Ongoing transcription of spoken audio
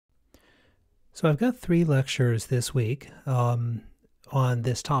So I've got three lectures this week on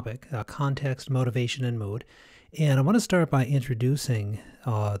this topic, context, motivation, and mood. And I want to start by introducing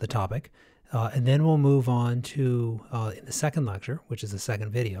the topic, and then we'll move on to, in the second lecture, which is the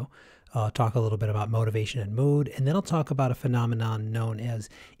second video, talk a little bit about motivation and mood, and then I'll talk about a phenomenon known as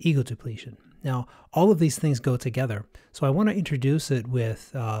ego depletion. Now, all of these things go together, so I want to introduce it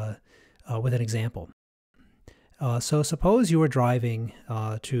with an example. So suppose you are driving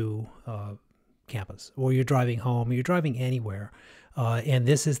to campus, or you're driving home, or you're driving anywhere, and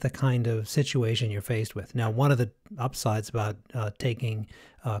this is the kind of situation you're faced with. Now, one of the upsides about taking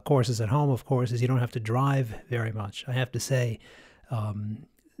courses at home, of course, is you don't have to drive very much. I have to say,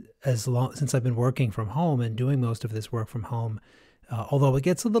 since I've been working from home and doing most of this work from home, although it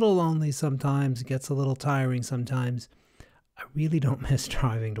gets a little lonely sometimes, it gets a little tiring sometimes, I really don't miss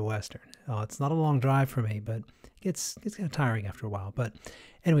driving to Western. It's not a long drive for me, but it gets kind of tiring after a while. But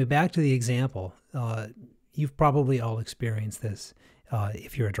anyway, back to the example. You've probably all experienced this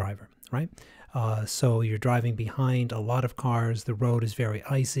if you're a driver, right? So you're driving behind a lot of cars. The road is very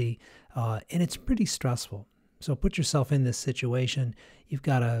icy, and it's pretty stressful. So put yourself in this situation. You've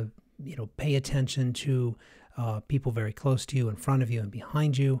got to, pay attention to people very close to you, in front of you, and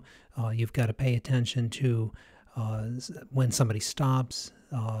behind you. You've got to pay attention to when somebody stops.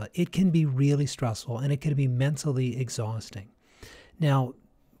 It can be really stressful, and it can be mentally exhausting. Now,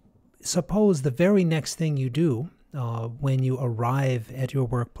 suppose the very next thing you do when you arrive at your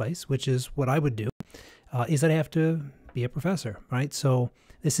workplace, which is what I would do, is that I have to be a professor, right? So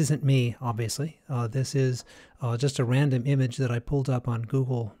this isn't me, obviously. This is just a random image that I pulled up on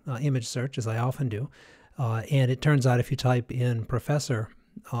Google image search, as I often do. And it turns out if you type in professor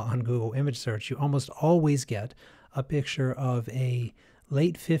on Google image search, you almost always get a picture of a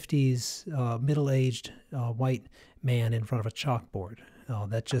late 50s, middle-aged white man in front of a chalkboard.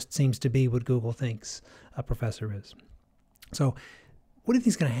 That just seems to be what Google thinks a professor is. So what do you think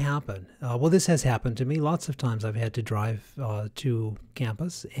is going to happen? Well, this has happened to me. Lots of times I've had to drive to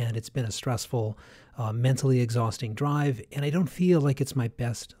campus, and it's been a stressful, mentally exhausting drive, and I don't feel like it's my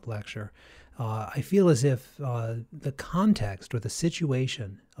best lecture. I feel as if the context or the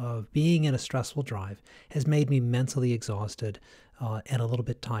situation of being in a stressful drive has made me mentally exhausted and a little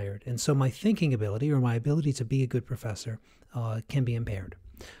bit tired. And so my thinking ability, or my ability to be a good professor, can be impaired.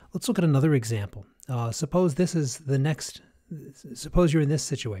 Let's look at another example. Suppose you're in this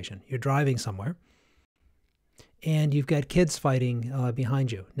situation. You're driving somewhere, and you've got kids fighting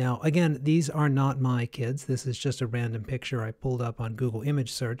behind you. Now, again, these are not my kids. This is just a random picture I pulled up on Google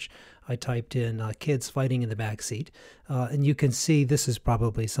image search. I typed in kids fighting in the back seat, and you can see this is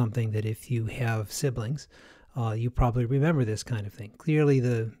probably something that if you have siblings, you probably remember this kind of thing. Clearly,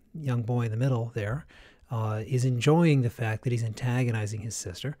 the young boy in the middle there is enjoying the fact that he's antagonizing his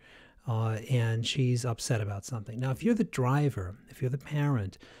sister, and she's upset about something. Now, if you're the driver, if you're the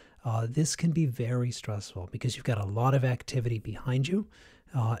parent, this can be very stressful because you've got a lot of activity behind you,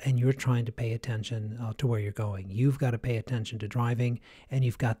 and you're trying to pay attention to where you're going. You've got to pay attention to driving, and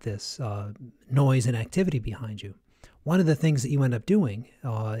you've got this noise and activity behind you. One of the things that you end up doing,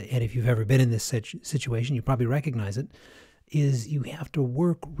 and if you've ever been in this situation, you probably recognize it, is you have to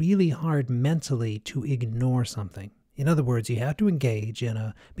work really hard mentally to ignore something. In other words, you have to engage in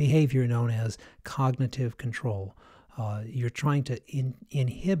a behavior known as cognitive control. You're trying to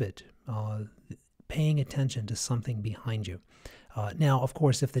inhibit paying attention to something behind you. Now, of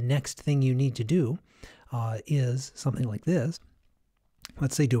course, if the next thing you need to do is something like this,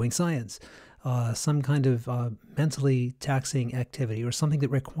 let's say doing science, some kind of mentally taxing activity, or something that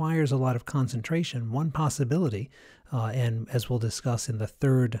requires a lot of concentration, one possibility, and as we'll discuss in the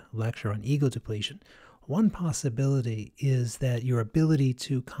third lecture on ego depletion, one possibility is that your ability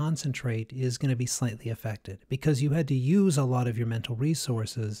to concentrate is going to be slightly affected because you had to use a lot of your mental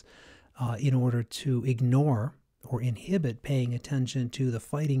resources in order to ignore or inhibit paying attention to the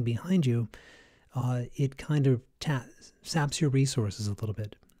fighting behind you. It kind of saps your resources a little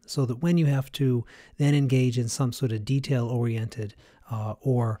bit, so that when you have to then engage in some sort of detail-oriented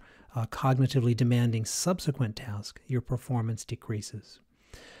or cognitively demanding subsequent task, your performance decreases.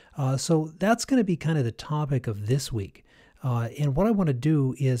 So that's going to be kind of the topic of this week. And what I want to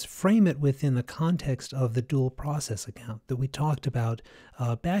do is frame it within the context of the dual process account that we talked about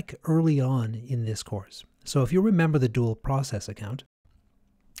back early on in this course. So if you remember the dual process account,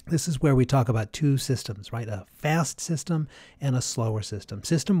 this is where we talk about two systems, right? A fast system and a slower system.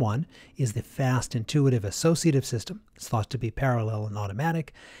 System one is the fast, intuitive, associative system. It's thought to be parallel and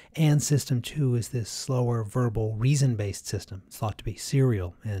automatic. And system two is this slower, verbal, reason-based system. It's thought to be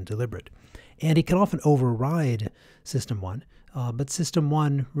serial and deliberate. And it can often override system one But System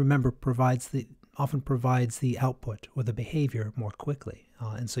 1, remember, often provides the output or the behavior more quickly,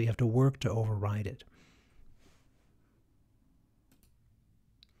 and so you have to work to override it.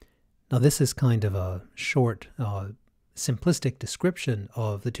 Now this is kind of a short, simplistic description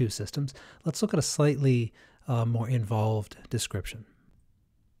of the two systems. Let's look at a slightly more involved description.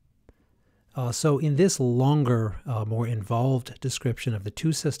 So in this longer, more involved description of the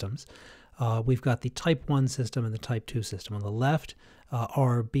two systems, we've got the type 1 system and the type 2 system. On the left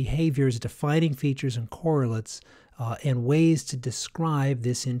are behaviors, defining features and correlates, and ways to describe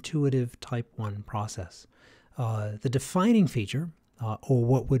this intuitive type 1 process. The defining feature, or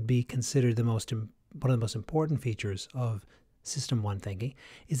what would be considered one of the most important features of System 1 thinking,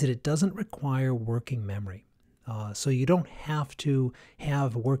 is that it doesn't require working memory. So you don't have to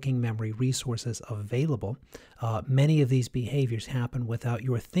have working memory resources available. Many of these behaviors happen without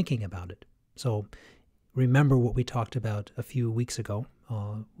your thinking about it. So remember what we talked about a few weeks ago.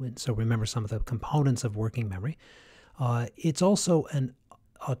 So remember some of the components of working memory. It's also an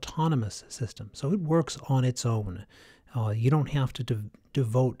autonomous system, so it works on its own. You don't have to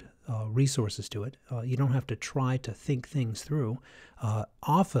devote resources to it. You don't have to try to think things through.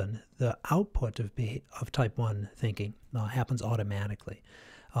 Often the output of type 1 thinking happens automatically.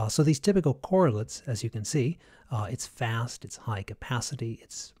 So these typical correlates, as you can see, it's fast, it's high capacity,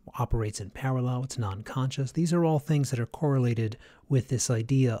 it operates in parallel, it's non-conscious. These are all things that are correlated with this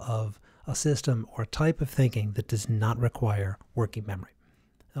idea of a system or type of thinking that does not require working memory.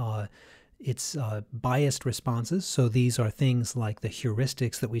 It's biased responses, so these are things like the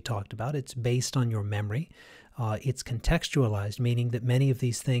heuristics that we talked about. It's based on your memory. It's contextualized, meaning that many of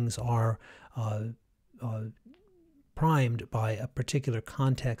these things are primed by a particular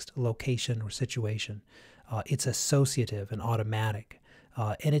context, location, or situation. It's associative and automatic,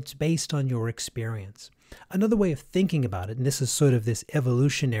 and it's based on your experience. Another way of thinking about it, and this is sort of this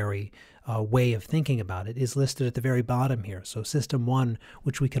evolutionary way of thinking about it, is listed at the very bottom here. So System 1,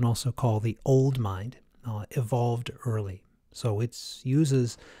 which we can also call the old mind, evolved early. So it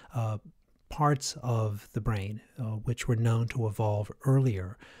uses parts of the brain which were known to evolve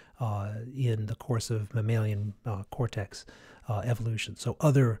earlier in the course of mammalian cortex evolution. So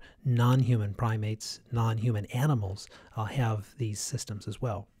other non-human primates, non-human animals have these systems as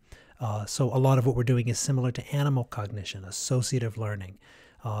well. So a lot of what we're doing is similar to animal cognition, associative learning,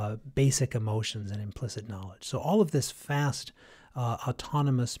 basic emotions, and implicit knowledge. So all of this fast,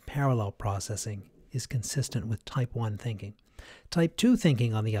 autonomous parallel processing is consistent with type 1 thinking. Type 2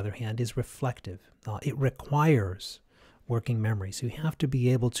 thinking, on the other hand, is reflective. It requires working memory. So you have to be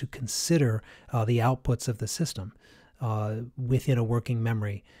able to consider the outputs of the system within a working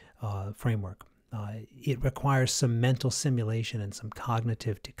memory framework. It requires some mental simulation and some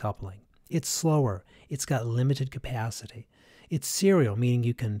cognitive decoupling. It's slower. It's got limited capacity. It's serial, meaning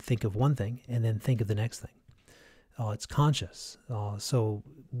you can think of one thing and then think of the next thing. It's conscious. So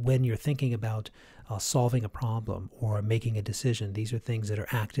when you're thinking about solving a problem or making a decision, these are things that are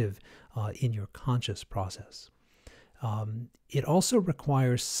active in your conscious process. It also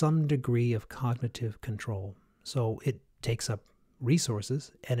requires some degree of cognitive control. So it takes up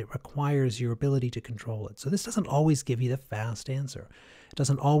resources and it requires your ability to control it. So this doesn't always give you the fast answer. It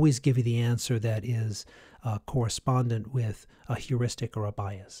doesn't always give you the answer that is correspondent with a heuristic or a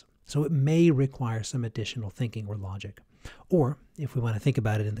bias. So it may require some additional thinking or logic. Or, if we want to think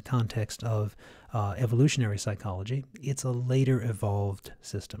about it in the context of evolutionary psychology, it's a later evolved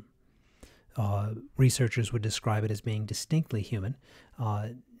system. Researchers would describe it as being distinctly human.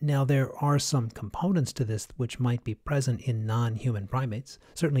 Now, there are some components to this which might be present in non-human primates.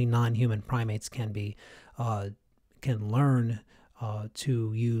 Certainly, non-human primates can learn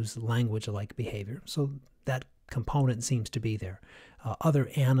to use language-like behavior. So that component seems to be there. Other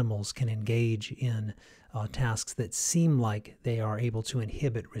animals can engage in tasks that seem like they are able to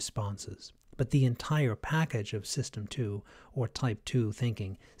inhibit responses. But the entire package of System 2 or Type 2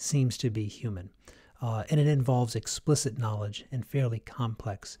 thinking seems to be human. And it involves explicit knowledge and fairly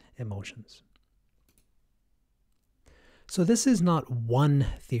complex emotions. So this is not one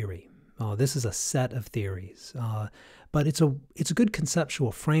theory. This is a set of theories. But it's a good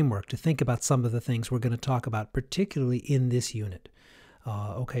conceptual framework to think about some of the things we're going to talk about, particularly in this unit.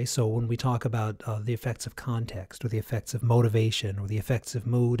 Okay, so when we talk about the effects of context, or the effects of motivation, or the effects of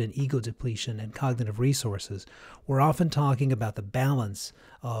mood and ego depletion and cognitive resources, we're often talking about the balance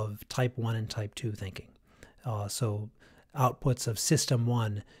of Type 1 and Type 2 thinking. So outputs of System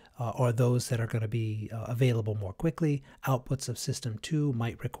 1 are those that are going to be available more quickly. Outputs of system 2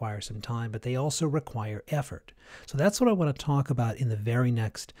 might require some time, but they also require effort. So that's what I want to talk about in the very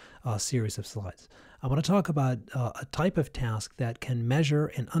next series of slides. I want to talk about a type of task that can measure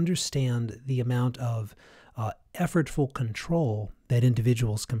and understand the amount of effortful control that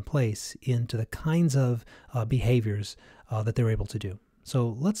individuals can place into the kinds of behaviors that they're able to do.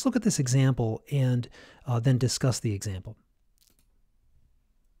 So let's look at this example and then discuss the example.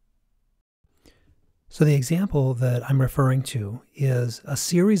 So the example that I'm referring to is a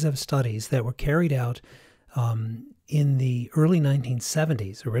series of studies that were carried out in the early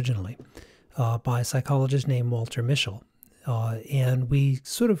 1970s originally by a psychologist named Walter Mischel. And we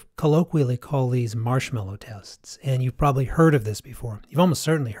sort of colloquially call these marshmallow tests. And you've probably heard of this before. You've almost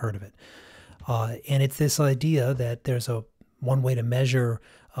certainly heard of it. And it's this idea that there's one way to measure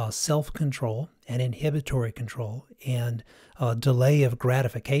self-control and inhibitory control and delay of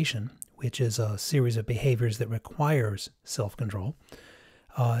gratification, which is a series of behaviors that requires self-control,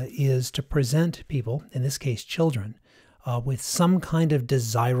 is to present people, in this case children, with some kind of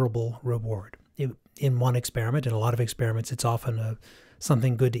desirable reward. In one experiment, in a lot of experiments, it's often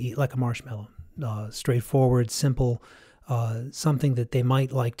something good to eat, like a marshmallow. Straightforward, simple, something that they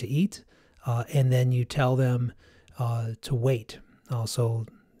might like to eat, and then you tell them to wait. So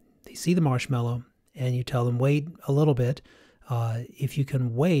they see the marshmallow, and you tell them, wait a little bit. If you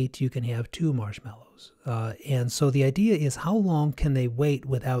can wait, you can have 2 marshmallows. And so the idea is, how long can they wait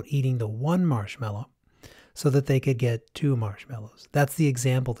without eating the 1 marshmallow so that they could get 2 marshmallows? That's the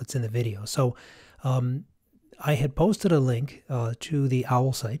example that's in the video. So I had posted a link to the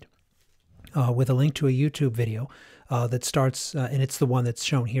OWL site with a link to a YouTube video that starts, and it's the one that's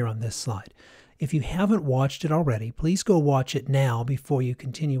shown here on this slide. If you haven't watched it already, please go watch it now before you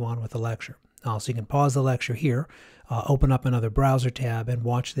continue on with the lecture. So you can pause the lecture here, open up another browser tab, and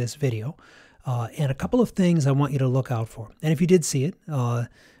watch this video. And a couple of things I want you to look out for. And if you did see it,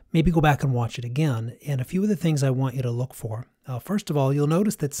 maybe go back and watch it again. And a few of the things I want you to look for. First of all, you'll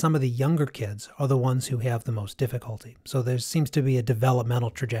notice that some of the younger kids are the ones who have the most difficulty. So there seems to be a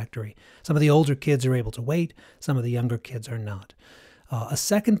developmental trajectory. Some of the older kids are able to wait. Some of the younger kids are not. A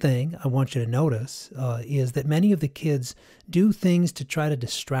second thing I want you to notice is that many of the kids do things to try to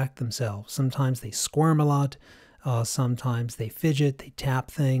distract themselves. Sometimes they squirm a lot. Sometimes they fidget, they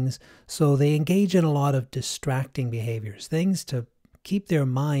tap things. So they engage in a lot of distracting behaviors, things to keep their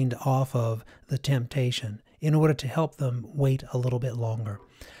mind off of the temptation in order to help them wait a little bit longer.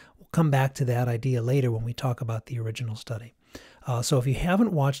 We'll come back to that idea later when we talk about the original study. So if you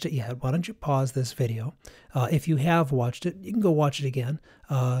haven't watched it yet, why don't you pause this video? If you have watched it, you can go watch it again.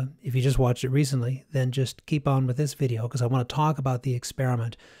 If you just watched it recently, then just keep on with this video because I want to talk about the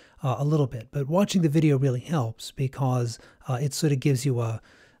experiment a little bit. But watching the video really helps because it sort of gives you a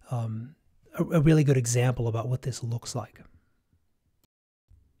really good example about what this looks like.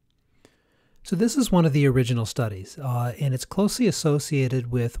 So this is one of the original studies, and it's closely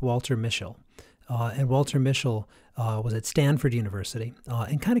associated with Walter Mischel. And Walter Mischel was at Stanford University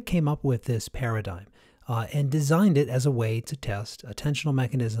and kind of came up with this paradigm and designed it as a way to test attentional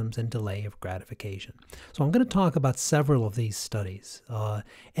mechanisms and delay of gratification. So I'm going to talk about several of these studies.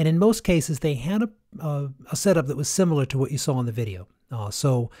 And in most cases, they had a setup that was similar to what you saw in the video.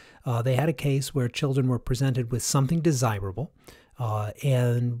 So they had a case where children were presented with something desirable,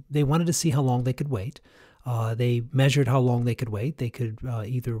 and they wanted to see how long they could wait. They measured how long they could wait. They could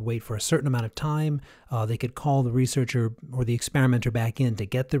either wait for a certain amount of time, they could call the researcher or the experimenter back in to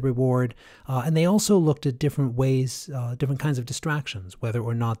get the reward, and they also looked at different ways, different kinds of distractions, whether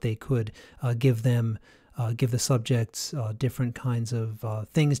or not they could give the subjects different kinds of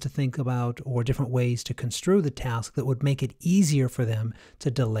things to think about or different ways to construe the task that would make it easier for them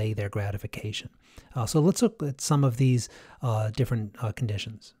to delay their gratification. So let's look at some of these different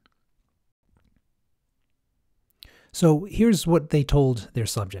conditions. So here's what they told their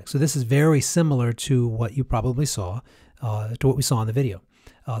subjects. So this is very similar to what you probably saw, to what we saw in the video.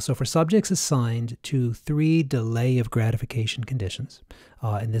 So for subjects assigned to 3 delay of gratification conditions,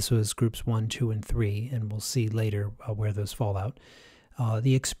 and this was groups 1, 2, and 3, and we'll see later where those fall out,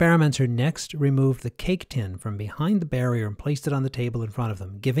 the experimenter next removed the cake tin from behind the barrier and placed it on the table in front of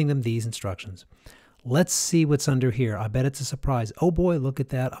them, giving them these instructions. Let's see what's under here. I bet it's a surprise. Oh boy, look at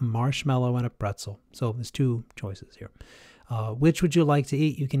that, a marshmallow and a pretzel. So there's 2 choices here. Which would you like to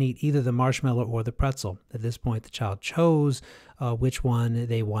eat? You can eat either the marshmallow or the pretzel. At this point, the child chose which one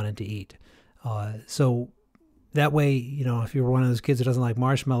they wanted to eat. So that way, you know, if you're one of those kids that doesn't like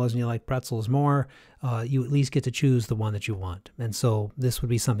marshmallows and you like pretzels more, you at least get to choose the one that you want. And so this would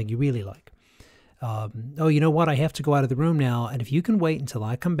be something you really like. Oh, you know what? I have to go out of the room now. And if you can wait until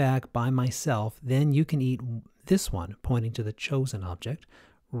I come back by myself, then you can eat this one, pointing to the chosen object,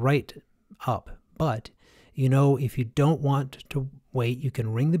 right up. But, you know, if you don't want to wait, you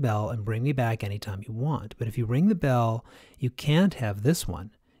can ring the bell and bring me back anytime you want. But if you ring the bell, you can't have this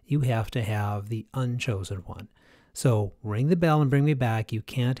one. You have to have the unchosen one. So ring the bell and bring me back. You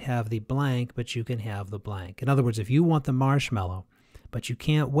can't have the blank, but you can have the blank. In other words, if you want the marshmallow, but you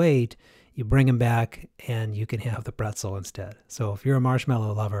can't wait, you bring them back and you can have the pretzel instead. So if you're a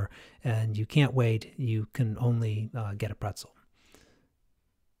marshmallow lover and you can't wait, you can only get a pretzel.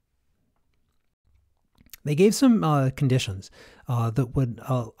 They gave some conditions that would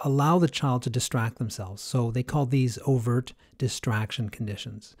allow the child to distract themselves. So they called these overt distraction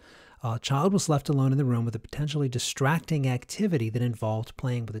conditions. A child was left alone in the room with a potentially distracting activity that involved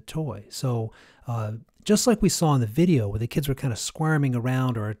playing with a toy. So just like we saw in the video where the kids were kind of squirming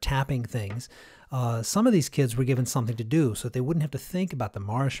around or tapping things, some of these kids were given something to do so that they wouldn't have to think about the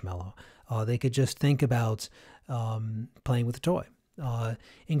marshmallow. They could just think about playing with a toy.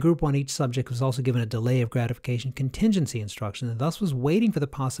 In Group 1, each subject was also given a delay of gratification contingency instruction and thus was waiting for the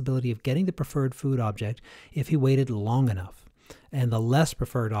possibility of getting the preferred food object if he waited long enough, and the less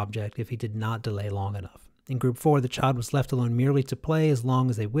preferred object if he did not delay long enough. In Group 4, the child was left alone merely to play as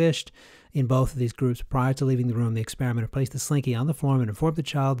long as they wished. In both of these groups, prior to leaving the room, the experimenter placed the slinky on the floor and informed the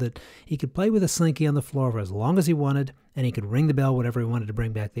child that he could play with the slinky on the floor for as long as he wanted, and he could ring the bell whenever he wanted to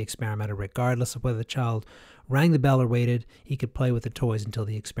bring back the experimenter, regardless of whether the child rang the bell or waited. He could play with the toys until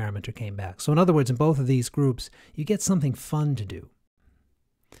the experimenter came back. So in other words, in both of these groups, you get something fun to do.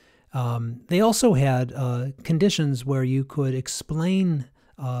 They also had conditions where you could explain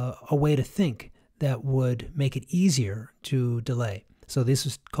a way to think that would make it easier to delay. So this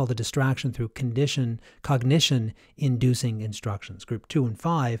is called a distraction through cognition-inducing instructions. Group 2 and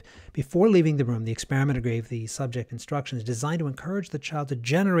 5, before leaving the room, the experimenter gave the subject instructions designed to encourage the child to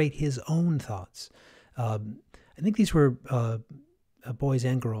generate his own thoughts. I think these were boys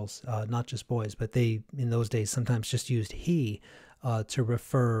and girls, not just boys, but they, in those days, sometimes just used he to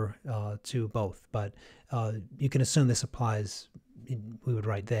refer to both. But you can assume this applies, we would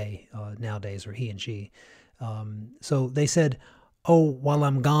write they nowadays, or he and she. So they said, oh, while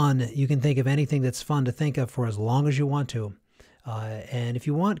I'm gone, you can think of anything that's fun to think of for as long as you want to. And if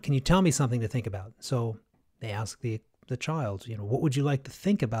you want, can you tell me something to think about? So they asked the child, you know, what would you like to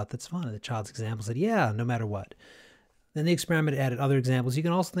think about that's fun? And the child's example said, yeah, no matter what. Then the experiment added other examples. You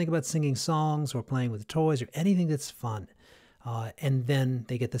can also think about singing songs or playing with toys or anything that's fun. And then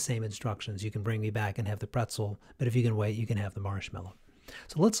they get the same instructions. You can bring me back and have the pretzel, but if you can wait, you can have the marshmallow.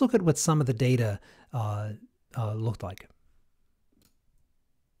 So let's look at what some of the data looked like.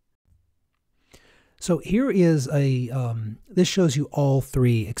 So here is this shows you all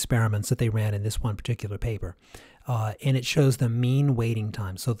three experiments that they ran in this one particular paper. And it shows the mean waiting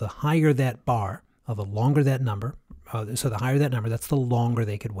time. So the higher that bar, the longer that number, so the higher that number, that's the longer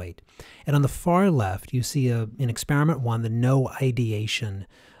they could wait. And on the far left, you see in experiment 1, the no ideation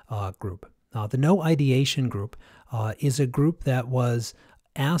group. The no ideation group is a group that was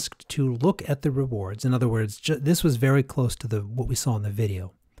asked to look at the rewards. In other words, this was very close to what we saw in the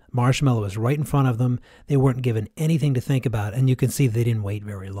video. Marshmallow was right in front of them. They weren't given anything to think about, and you can see they didn't wait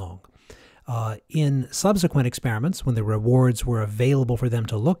very long. In subsequent experiments, when the rewards were available for them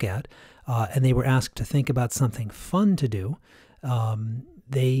to look at, and they were asked to think about something fun to do,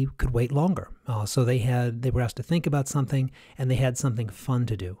 they could wait longer. So they were asked to think about something, and they had something fun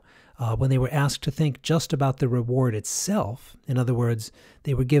to do. When they were asked to think just about the reward itself, in other words,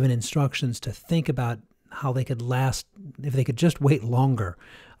 they were given instructions to think about how they could last, if they could just wait longer,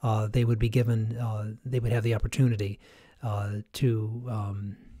 they would be given, they would have the opportunity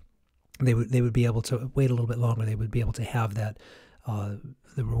they would be able to wait a little bit longer. They would be able to have that,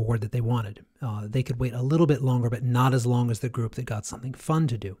 the reward that they wanted. They could wait a little bit longer, but not as long as the group that got something fun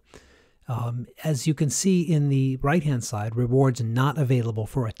to do. As you can see in the right-hand side, rewards not available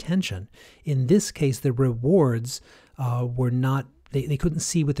for attention. In this case, the rewards were not, they couldn't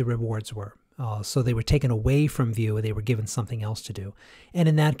see what the rewards were. So they were taken away from view and they were given something else to do. And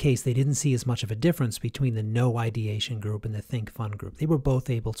in that case, they didn't see as much of a difference between the no ideation group and the think fun group. They were both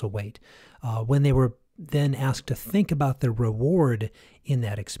able to wait. When they were then asked to think about the reward in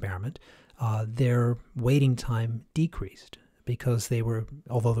that experiment, their waiting time decreased because they were,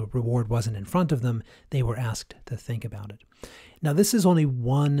 although the reward wasn't in front of them, they were asked to think about it. Now, this is only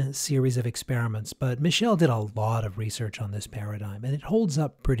one series of experiments, but Michel did a lot of research on this paradigm, and it holds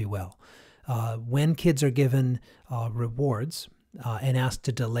up pretty well. When kids are given rewards and asked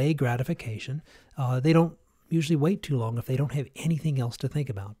to delay gratification, they don't usually wait too long if they don't have anything else to think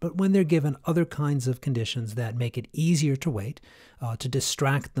about. But when they're given other kinds of conditions that make it easier to wait, to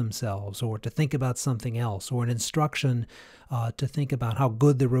distract themselves, or to think about something else, or an instruction to think about how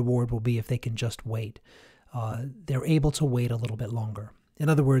good the reward will be if they can just wait, they're able to wait a little bit longer. In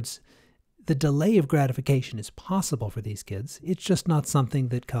other words, the delay of gratification is possible for these kids. It's just not something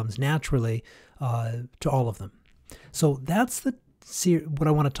that comes naturally to all of them. So that's what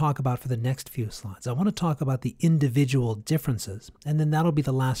I want to talk about for the next few slides. I want to talk about the individual differences, and then that'll be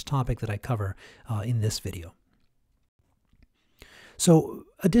the last topic that I cover in this video. So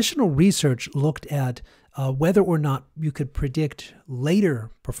additional research looked at whether or not you could predict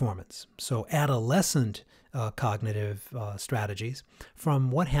later performance, so adolescent cognitive strategies,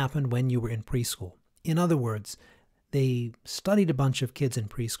 from what happened when you were in preschool. In other words, they studied a bunch of kids in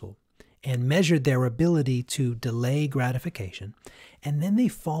preschool and measured their ability to delay gratification, and then they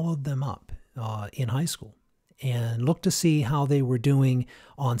followed them up in high school and looked to see how they were doing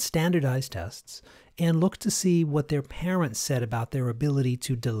on standardized tests, and looked to see what their parents said about their ability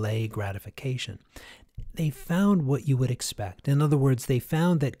to delay gratification. They found what you would expect. In other words, they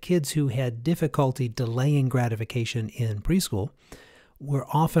found that kids who had difficulty delaying gratification in preschool were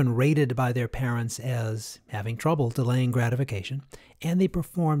often rated by their parents as having trouble delaying gratification, and they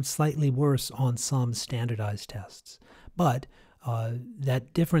performed slightly worse on some standardized tests. But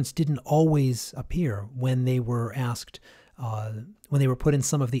that difference didn't always appear when they were asked, when they were put in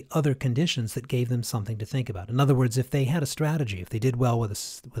some of the other conditions that gave them something to think about. In other words, if they had a strategy, if they did well with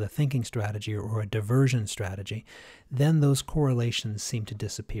a thinking strategy or a diversion strategy, then those correlations seem to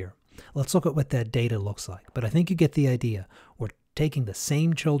disappear. Let's look at what that data looks like. But I think you get the idea. We're taking the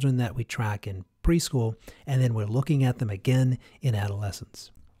same children that we track in preschool, and then we're looking at them again in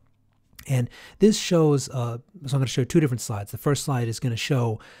adolescence. And this shows, so I'm going to show two different slides. The first slide is going to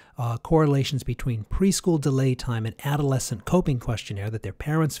show correlations between preschool delay time and adolescent coping questionnaire that their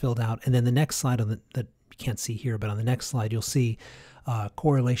parents filled out. And then the next slide, that you can't see here, but on the next slide, you'll see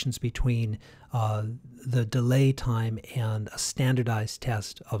correlations between the delay time and a standardized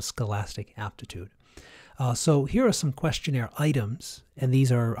test of scholastic aptitude. So here are some questionnaire items, and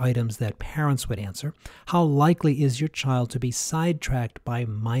these are items that parents would answer. How likely is your child to be sidetracked by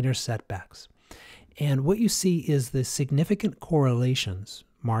minor setbacks? And what you see is the significant correlations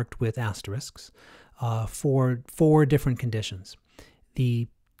marked with asterisks for 4 different conditions. The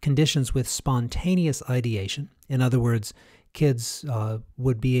conditions with spontaneous ideation, in other words, kids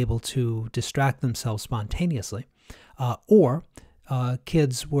would be able to distract themselves spontaneously, or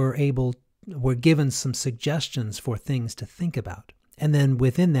kids were given some suggestions for things to think about. And then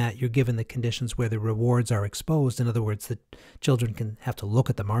within that, you're given the conditions where the rewards are exposed. In other words, the children can have to look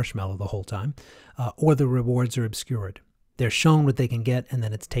at the marshmallow the whole time, or the rewards are obscured. They're shown what they can get, and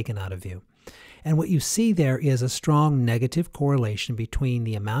then it's taken out of view. And what you see there is a strong negative correlation between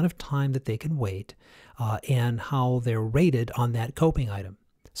the amount of time that they can wait and how they're rated on that coping item.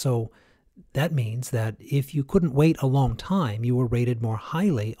 So that means that if you couldn't wait a long time, you were rated more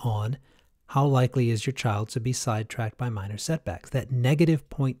highly on how likely is your child to be sidetracked by minor setbacks. That negative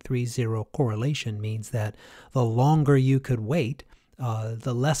 0.30 correlation means that the longer you could wait,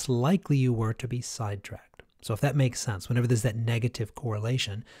 the less likely you were to be sidetracked. So if that makes sense, whenever there's that negative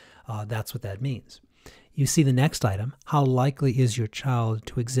correlation, that's what that means. You see the next item, how likely is your child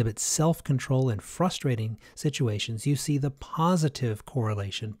to exhibit self-control in frustrating situations? You see the positive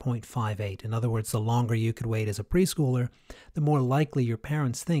correlation, 0.58. In other words, the longer you could wait as a preschooler, the more likely your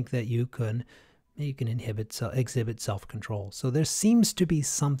parents think that you can exhibit self-control. So there seems to be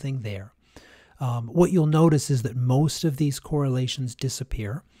something there. What you'll notice is that most of these correlations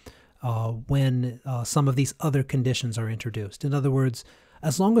disappear when some of these other conditions are introduced. In other words,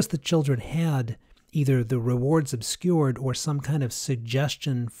 as long as the children had either the rewards obscured or some kind of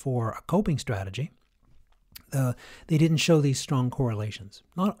suggestion for a coping strategy, they didn't show these strong correlations.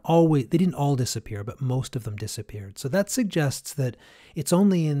 Not always, they didn't all disappear, but most of them disappeared. So that suggests that it's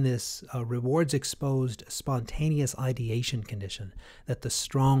only in this rewards exposed spontaneous ideation condition that the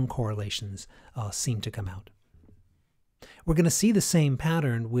strong correlations seem to come out. We're going to see the same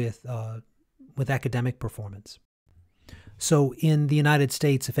pattern with academic performance. So in the United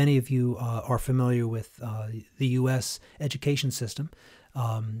States, if any of you are familiar with the U.S. education system,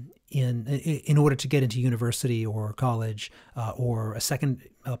 in order to get into university or college or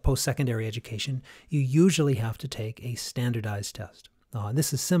a post-secondary education, you usually have to take a standardized test.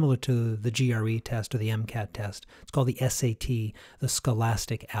 This is similar to the GRE test or the MCAT test. It's called the SAT, the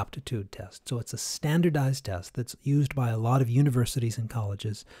Scholastic Aptitude Test. So it's a standardized test that's used by a lot of universities and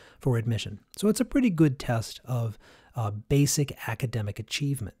colleges for admission. So it's a pretty good test of basic academic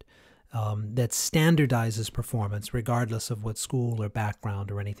achievement. that standardizes performance regardless of what school or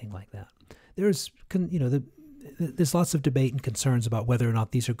background or anything like that. There's lots of debate and concerns about whether or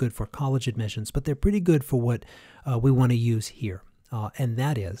not these are good for college admissions, but they're pretty good for what we want to use here, and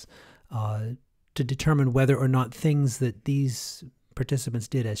that is to determine whether or not things that these participants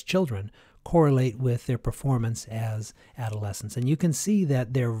did as children correlate with their performance as adolescents. And you can see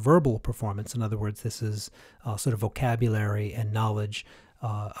that their verbal performance, in other words, this is sort of vocabulary and knowledge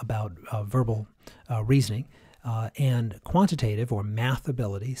about verbal reasoning, and quantitative or math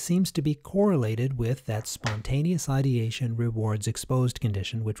ability seems to be correlated with that spontaneous ideation rewards exposed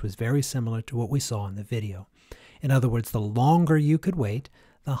condition, which was very similar to what we saw in the video. In other words, the longer you could wait,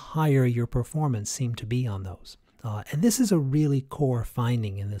 the higher your performance seemed to be on those. And this is a really core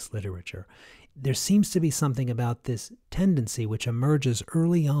finding in this literature. There seems to be something about this tendency which emerges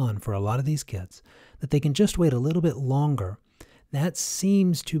early on for a lot of these kids, that they can just wait a little bit longer. That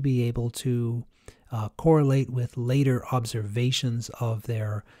seems to be able to correlate with later observations of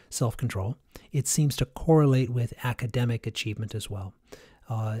their self-control. It seems to correlate with academic achievement as well.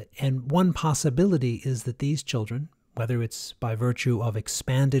 And one possibility is that these children, whether it's by virtue of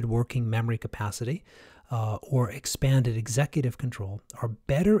expanded working memory capacity or expanded executive control, are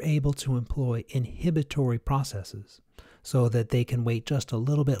better able to employ inhibitory processes so that they can wait just a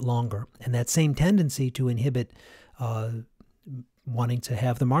little bit longer. And that same tendency to inhibit wanting to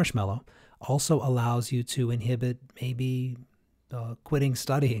have the marshmallow also allows you to inhibit maybe quitting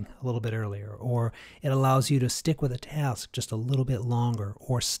studying a little bit earlier, or it allows you to stick with a task just a little bit longer,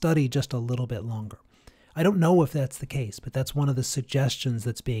 or study just a little bit longer. I don't know if that's the case, but that's one of the suggestions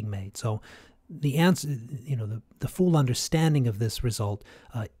that's being made. So the answer, the full understanding of this result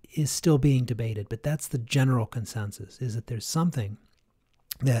is still being debated, but that's the general consensus, is that there's something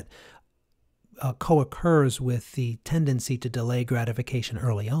that co-occurs with the tendency to delay gratification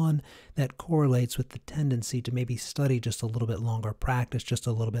early on that correlates with the tendency to maybe study just a little bit longer, practice just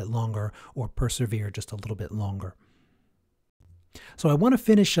a little bit longer, or persevere just a little bit longer. So I want to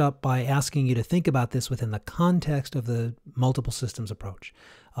finish up by asking you to think about this within the context of the multiple systems approach,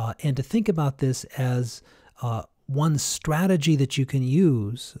 and to think about this as one strategy that you can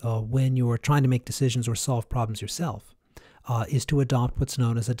use when you're trying to make decisions or solve problems yourself. Is to adopt what's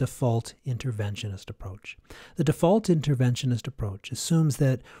known as a default interventionist approach. The default interventionist approach assumes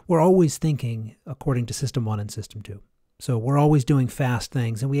that we're always thinking according to System 1 and System 2. So we're always doing fast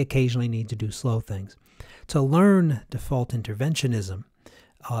things, and we occasionally need to do slow things. To learn default interventionism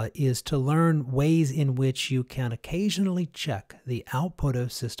is to learn ways in which you can occasionally check the output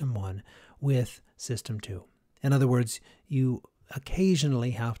of System 1 with System 2. In other words, you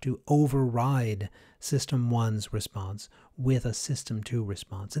occasionally have to override System 1's response with a System 2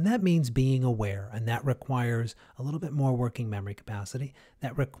 response. And that means being aware, and that requires a little bit more working memory capacity.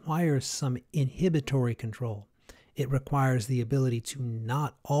 That requires some inhibitory control. It requires the ability to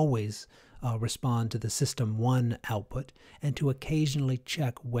not always respond to the System 1 output, and to occasionally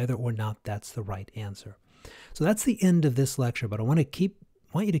check whether or not that's the right answer. So that's the end of this lecture, but I want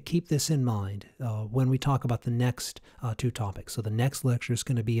you to keep this in mind when we talk about the next two topics. So the next lecture is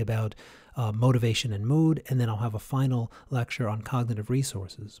going to be about motivation and mood, and then I'll have a final lecture on cognitive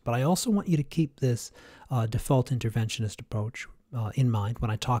resources. But I also want you to keep this default interventionist approach in mind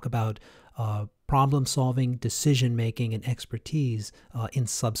when I talk about problem solving, decision making, and expertise in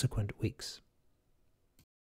subsequent weeks.